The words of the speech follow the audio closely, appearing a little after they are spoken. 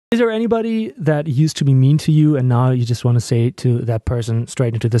Is there anybody that used to be mean to you and now you just want to say to that person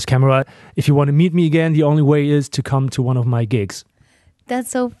straight into this camera, if you want to meet me again, the only way is to come to one of my gigs? That's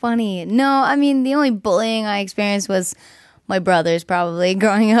so funny. No, I mean, the only bullying I experienced was my brothers probably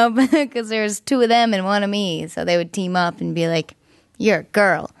growing up because there's two of them and one of me. So they would team up and be like, you're a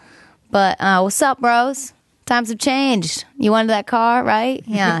girl. But what's up, bros? Times have changed. You wanted that car, right?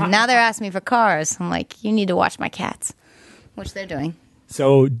 Yeah. Now they're asking me for cars. I'm like, you need to watch my cats, which they're doing.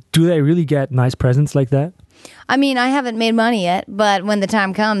 So do they really get nice presents like that? I mean, I haven't made money yet, but when the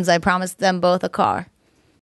time comes, I promised them both a car.